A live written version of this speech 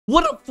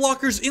What up,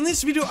 flockers? In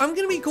this video, I'm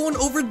going to be going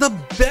over the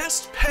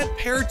best pet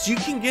parrots you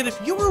can get if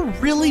you're a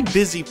really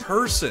busy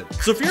person.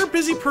 So if you're a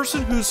busy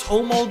person who's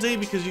home all day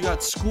because you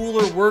got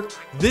school or work,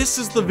 this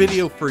is the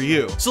video for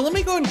you. So let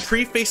me go and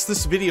preface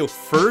this video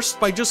first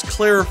by just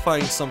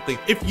clarifying something.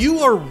 If you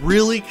are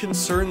really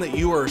concerned that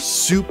you are a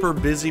super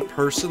busy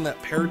person,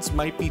 that parrots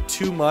might be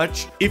too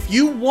much, if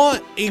you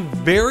want a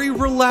very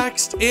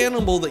relaxed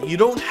animal that you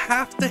don't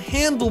have to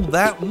handle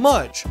that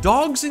much,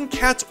 dogs and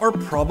cats are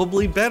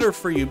probably better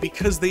for you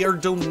because they are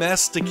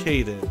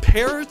domesticated.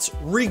 Parrots,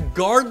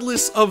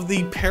 regardless of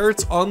the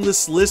parrots on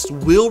this list,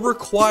 will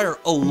require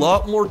a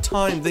lot more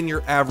time than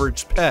your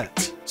average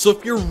pet. So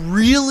if you're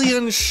really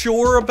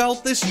unsure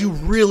about this, you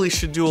really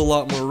should do a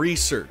lot more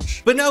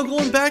research. But now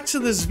going back to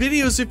this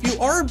video, if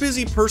you are a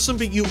busy person,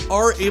 but you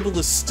are able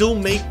to still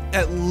make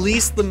at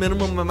least the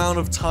minimum amount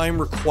of time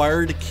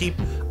required to keep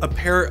a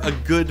parrot a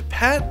good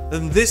pet,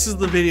 then this is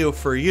the video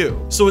for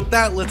you. So with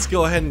that, let's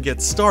go ahead and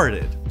get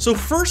started. So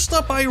first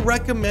up, I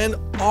recommend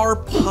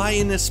our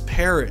Pionus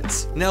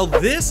parrots. Now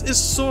this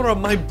is sort of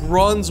my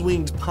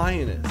bronze-winged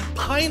Pionus.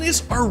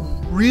 Pionus are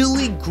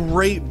really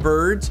great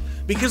birds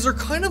because they're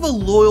kind of a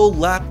loyal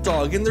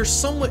lapdog and they're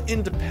somewhat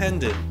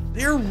independent.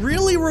 They're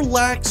really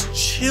relaxed,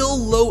 chill,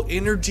 low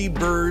energy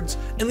birds,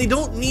 and they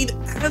don't need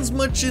as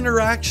much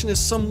interaction as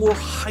some more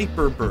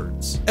hyper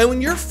birds. And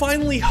when you're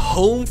finally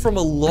home from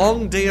a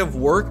long day of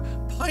work,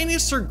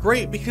 Pionus are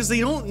great because they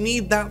don't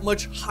need that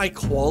much high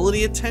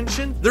quality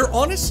attention. They're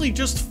honestly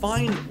just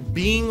fine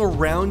being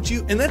around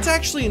you, and that's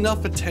actually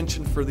enough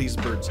attention for these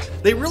birds.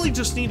 They really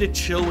just need to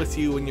chill with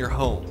you when you're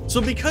home. So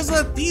because of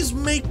that, these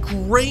make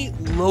great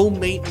low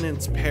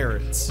maintenance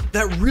parrots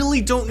that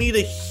really don't need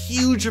a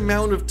huge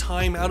amount of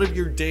time out of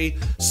your day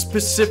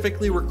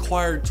specifically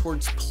required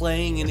towards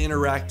playing and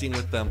interacting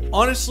with them.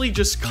 Honestly,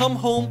 just come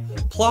home,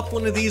 plop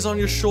one of these on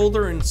your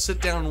shoulder and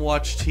sit down and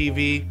watch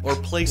TV or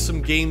play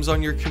some games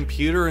on your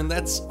computer, and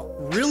that's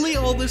really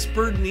all this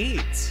bird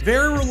needs.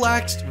 Very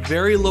relaxed,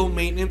 very low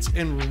maintenance,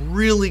 and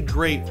really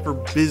great for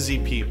busy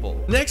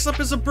people. Next up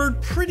is a bird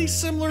pretty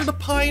similar to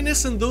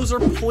Pionus, and those are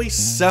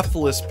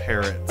Poicephalus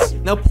parrots.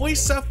 Now,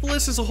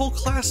 Poicephalus is a whole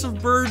class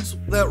of birds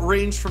that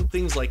range from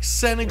things like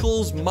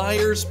Senegals,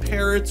 Myers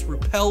parrots,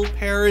 Rupel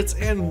parrots,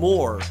 and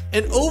more.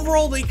 And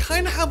overall, they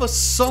kind of have a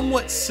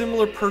somewhat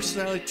similar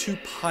personality to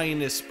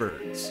Pionus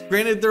birds.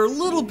 Granted, they're a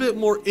little bit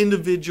more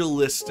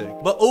individualistic,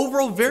 but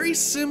overall, very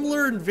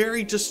similar and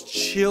very just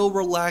chill,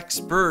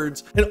 relaxed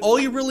birds. And all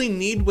you really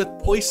need with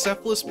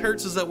Poicephalus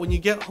parrots is that when you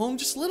get home,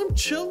 just let them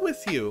chill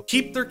with you.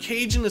 Keep their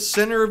cage in the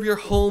center of your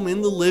home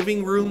in the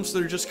living room so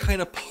they're just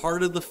kind of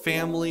part of the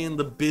family and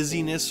the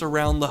busyness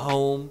around the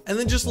home. And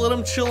then just let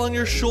them chill on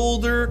your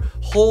shoulder,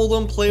 hold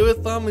them, play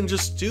with them, and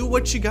just do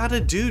what you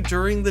gotta do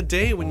during the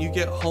day when you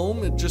get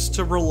home and just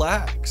to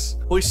relax.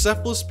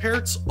 Poicephalus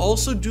parrots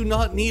also do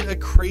not need a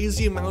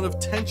crazy amount of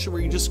tension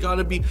where you just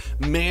gotta be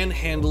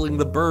manhandling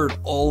the bird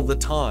all the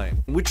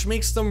time, which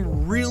makes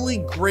them really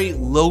great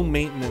low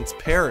maintenance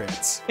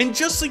parrots. And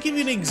just to give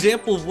you an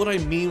example of what I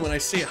mean when I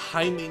say a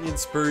high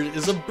maintenance bird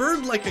is a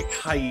bird like a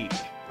coyote.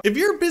 If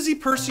you're a busy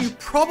person, you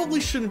probably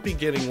shouldn't be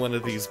getting one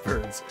of these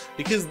birds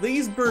because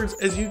these birds,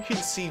 as you can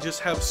see, just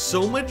have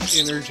so much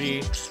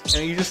energy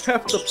and you just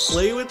have to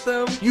play with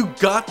them. You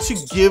got to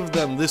give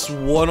them this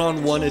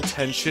one-on-one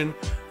attention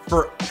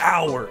for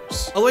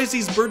hours. Otherwise,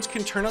 these birds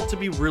can turn out to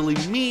be really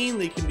mean,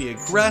 they can be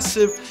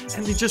aggressive,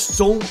 and they just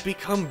don't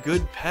become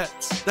good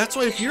pets. That's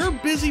why if you're a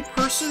busy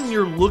person and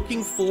you're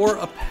looking for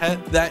a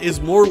pet that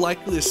is more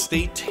likely to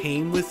stay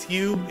tame with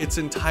you its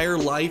entire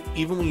life,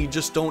 even when you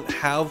just don't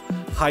have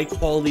high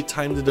quality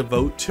time to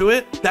devote to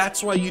it,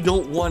 that's why you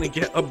don't want to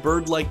get a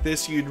bird like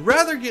this. You'd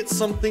rather get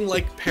something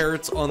like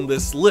parrots on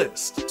this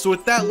list. So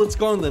with that, let's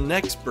go on to the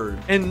next bird.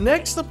 And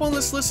next up on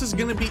this list is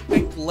going to be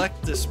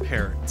Eclectus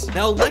parrots.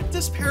 Now,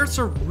 Eclectus parrots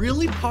are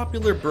really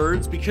popular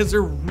birds because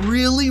they're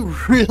really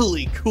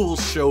cool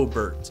show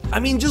birds. I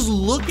mean, just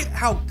look at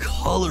how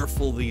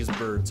colorful these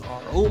birds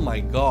are. Oh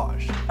my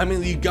gosh. I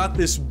mean, you got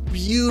this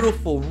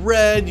beautiful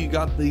red, you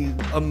got the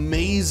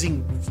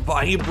amazing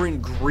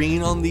vibrant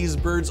green on these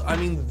birds. I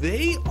mean,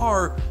 they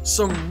are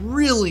some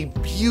really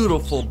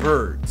beautiful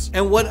birds.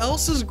 And what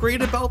else is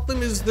great about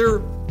them is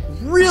they're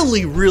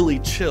really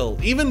chill,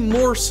 even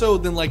more so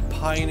than like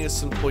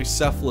Pionus and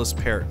Poicephalus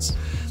parrots.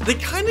 They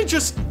kind of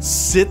just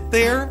sit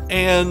there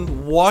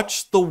and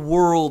watch the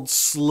world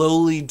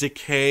slowly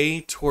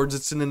decay towards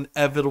its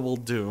inevitable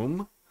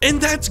doom. And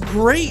that's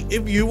great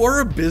if you are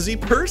a busy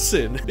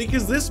person,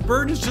 because this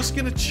bird is just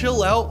gonna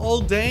chill out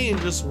all day and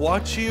just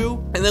watch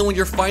you. And then when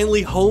you're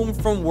finally home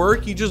from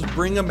work, you just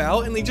bring them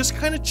out and they just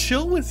kind of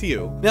chill with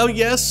you. Now,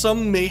 yes,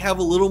 some may have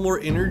a little more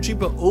energy,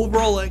 but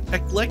overall,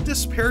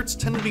 Eclectus parrots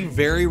tend to be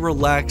very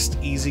relaxed,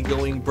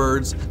 easygoing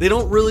birds. They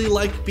don't really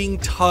like being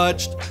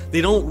touched.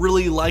 They don't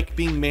really like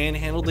being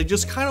manhandled. They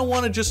just kind of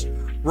want to just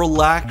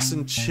relax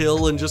and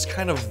chill and just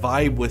kind of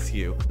vibe with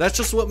you. That's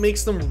just what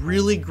makes them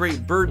really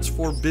great birds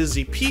for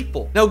busy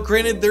people. Now,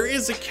 granted, there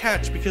is a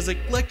catch because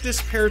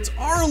eclectus parrots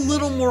are a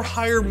little more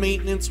higher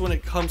maintenance when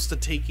it comes to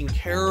taking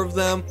care of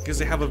them because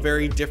they have a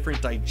very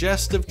different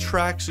digestive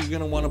tract, so you're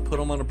going to want to put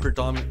them on a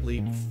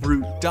predominantly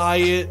fruit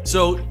diet.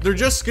 So they're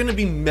just going to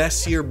be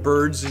messier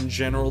birds in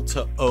general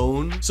to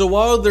own. So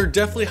while they're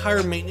definitely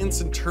higher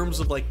maintenance in terms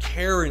of like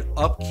care and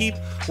upkeep,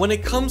 when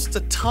it comes to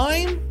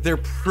time, they're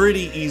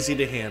pretty easy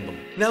to handle.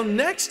 Now,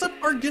 next up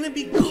are going to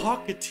be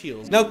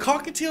cockatiels. Now,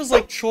 cockatiels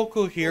like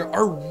Choco here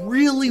are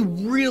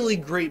really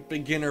great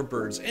beginner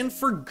birds, and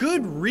for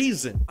good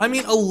reason. I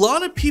mean, a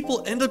lot of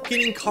people end up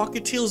getting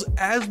cockatiels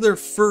as their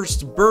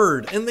first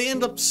bird, and they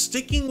end up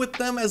sticking with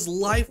them as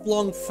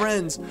lifelong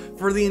friends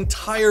for the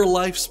entire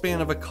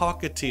lifespan of a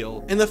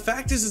cockatiel. And the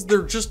fact is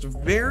they're just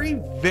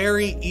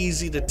very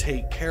easy to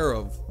take care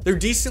of. They're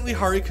decently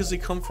hardy because they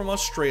come from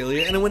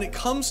Australia, and when it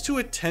comes to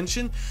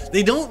attention,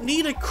 they don't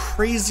need a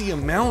crazy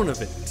amount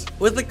of it.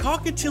 With the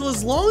cockatiel,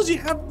 as long as you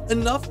have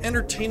enough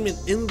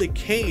entertainment in the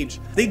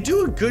cage, they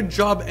do a good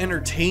job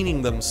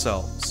entertaining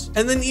themselves.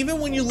 And then even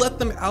when you let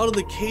them out of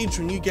the cage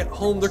when you get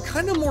home, they're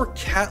kind of more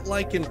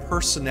cat-like in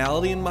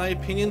personality, in my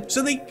opinion.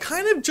 So they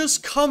kind of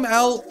just come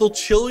out, they'll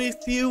chill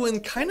with you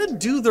and kind of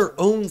do their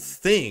own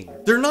thing.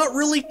 They're not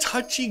really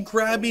touchy,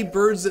 grabby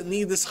birds that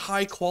need this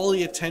high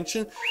quality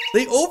attention.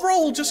 They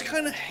overall will just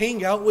kind of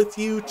hang out with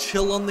you,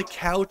 chill on the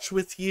couch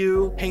with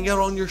you, hang out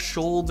on your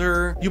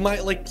shoulder. You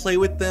might like play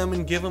with them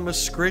and give them a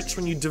scritch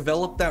when you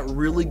develop that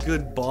really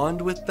good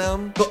bond with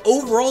them. But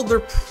overall, they're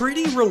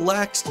pretty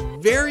relaxed,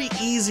 very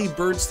easy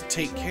birds to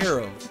take care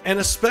of. And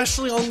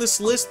especially on this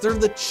list, they're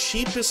the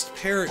cheapest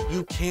parrot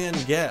you can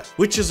get,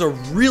 which is a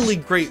really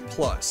great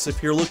plus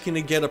if you're looking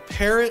to get a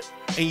parrot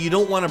and you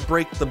don't want to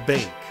break the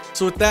bank.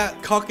 So with that,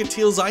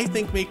 cockatiels I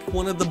think make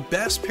one of the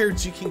best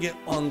parrots you can get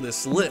on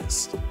this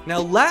list. Now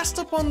last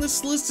up on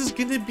this list is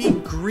going to be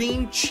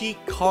green cheek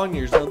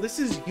conures. Now this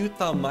is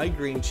Utah, my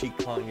green cheek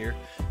conure,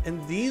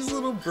 and these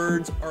little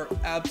birds are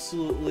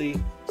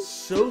absolutely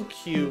so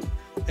cute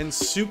and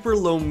super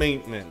low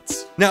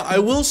maintenance. Now I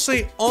will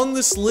say on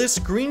this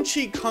list, green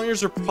cheek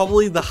conures are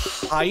probably the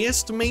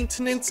highest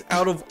maintenance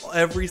out of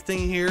everything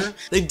here.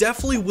 They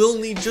definitely will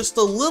need just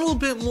a little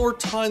bit more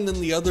time than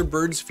the other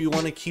birds if you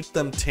want to keep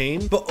them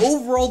tame, but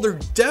overall they're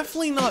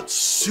definitely not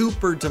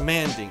super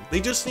demanding. They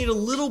just need a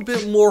little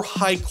bit more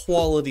high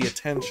quality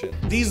attention.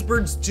 These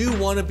birds do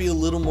want to be a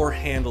little more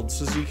handled,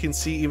 so as you can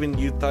see, even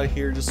Utah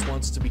here just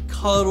wants to be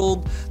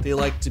cuddled, they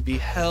like to be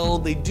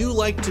held, they do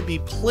like to be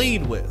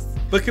played with.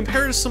 But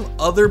compared to some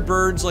other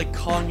birds like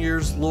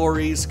conures,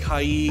 lories,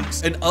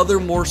 caiques, and other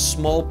more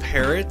small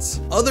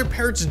parrots, other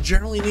parrots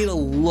generally need a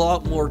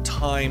lot more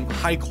time,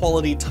 high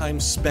quality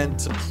time spent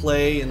to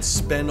play and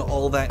spend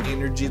all that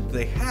energy that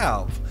they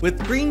have.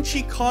 With green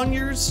cheek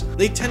conures,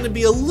 they tend to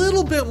be a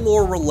little bit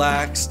more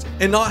relaxed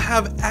and not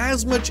have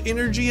as much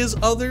energy as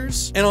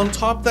others. And on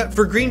top of that,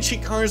 for green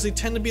cheek conures, they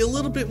tend to be a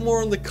little bit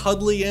more on the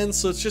cuddly end,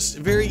 so it's just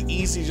very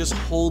easy to just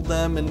hold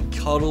them and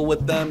cuddle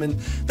with them, and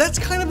that's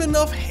kind of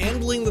enough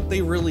handling that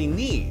they really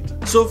need.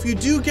 So if you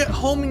do get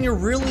home and you're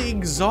really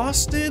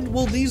exhausted,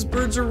 well, these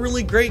birds are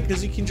really great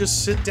because you can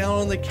just sit down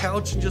on the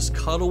couch and just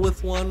cuddle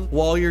with one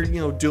while you're,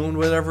 doing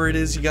whatever it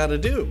is you got to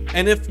do.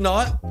 And if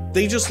not,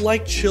 they just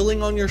like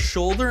chilling on your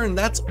shoulder, and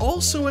that's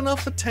also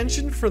enough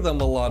attention for them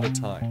a lot of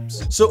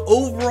times. So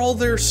overall,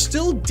 they're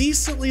still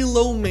decently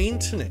low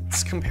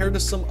maintenance compared to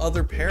some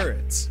other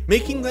parrots,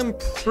 making them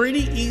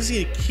pretty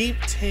easy to keep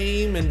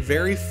tame and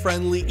very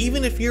friendly,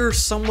 even if you're a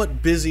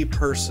somewhat busy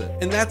person.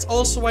 And that's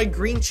also why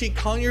green cheek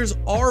conures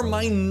are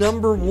my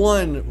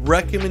 #1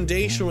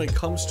 recommendation when it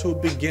comes to a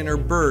beginner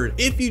bird,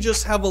 if you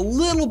just have a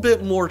little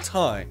bit more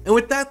time. And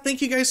with that,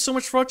 thank you guys so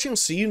much for watching. I'll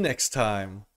see you next time.